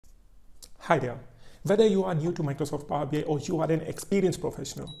Hi there. Whether you are new to Microsoft Power BI or you are an experienced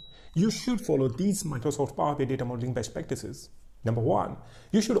professional, you should follow these Microsoft Power BI data modeling best practices. Number one,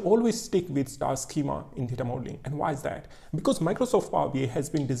 you should always stick with star schema in data modeling. And why is that? Because Microsoft Power BI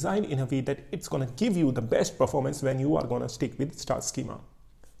has been designed in a way that it's going to give you the best performance when you are going to stick with star schema.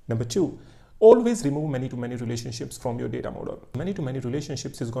 Number two, always remove many-to-many relationships from your data model. Many-to-many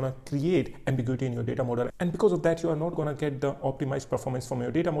relationships is going to create ambiguity in your data model, and because of that you are not going to get the optimized performance from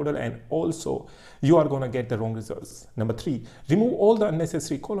your data model, and also you are going to get the wrong results. Number three, remove all the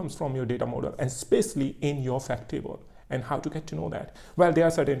unnecessary columns from your data model, and especially in your fact table. And how to get to know that? Well, there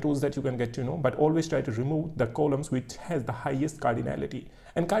are certain tools that you can get to know, but always try to remove the columns which has the highest cardinality,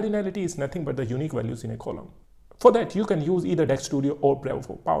 and cardinality is nothing but the unique values in a column. For that, you can use either Deck Studio or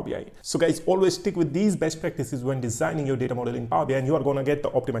Bravo Power BI. So guys, always stick with these best practices when designing your data model in Power BI, and you are going to get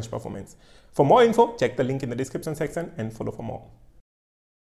the optimized performance. For more info, check the link in the description section and follow for more.